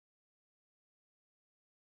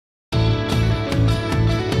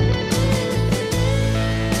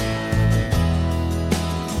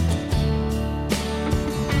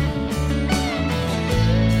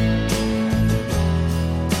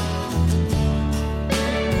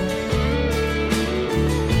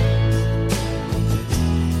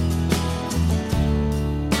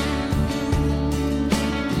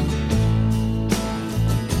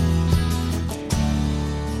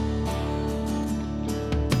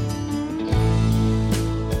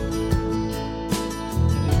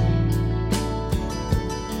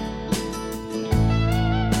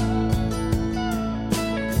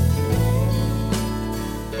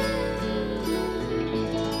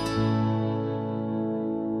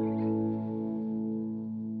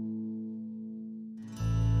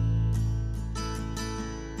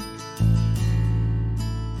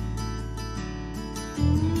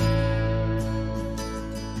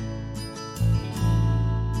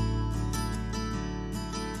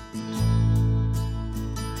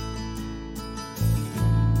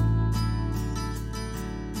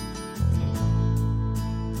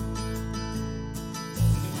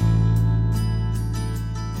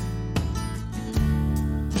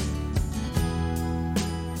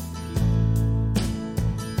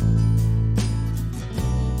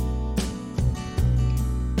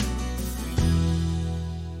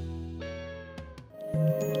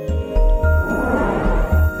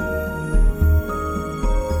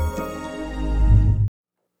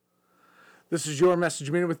This is your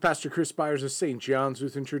message meeting with Pastor Chris Byers of St. John's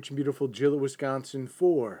Lutheran Church in beautiful Gillett, Wisconsin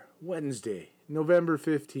for Wednesday, November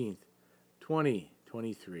 15th,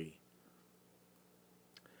 2023.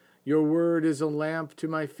 Your word is a lamp to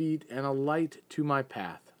my feet and a light to my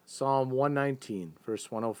path. Psalm 119,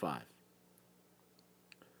 verse 105.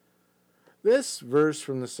 This verse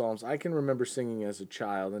from the Psalms I can remember singing as a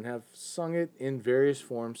child and have sung it in various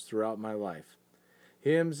forms throughout my life.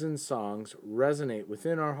 Hymns and songs resonate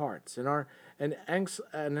within our hearts and are an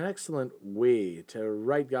excellent way to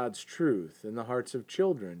write God's truth in the hearts of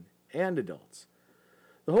children and adults.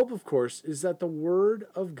 The hope, of course, is that the Word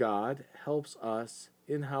of God helps us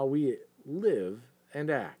in how we live and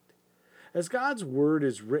act. As God's Word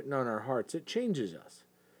is written on our hearts, it changes us.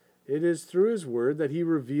 It is through His Word that He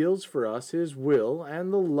reveals for us His will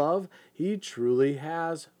and the love He truly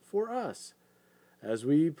has for us. As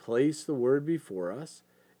we place the Word before us,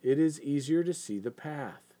 it is easier to see the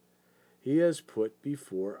path He has put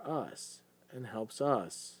before us and helps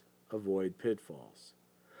us avoid pitfalls.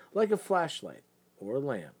 Like a flashlight or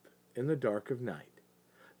lamp in the dark of night,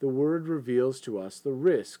 the Word reveals to us the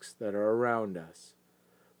risks that are around us.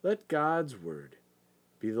 Let God's Word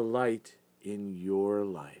be the light in your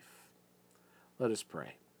life. Let us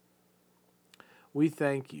pray. We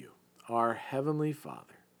thank you, our Heavenly Father,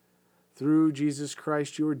 through Jesus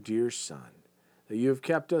Christ, your dear Son, that you have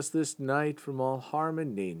kept us this night from all harm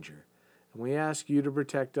and danger, and we ask you to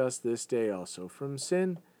protect us this day also from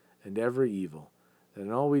sin and every evil, that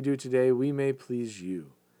in all we do today we may please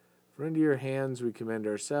you. For into your hands we commend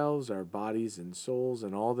ourselves, our bodies and souls,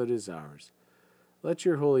 and all that is ours. Let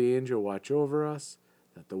your holy angel watch over us,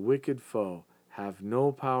 that the wicked foe have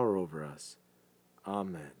no power over us.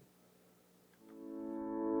 Amen.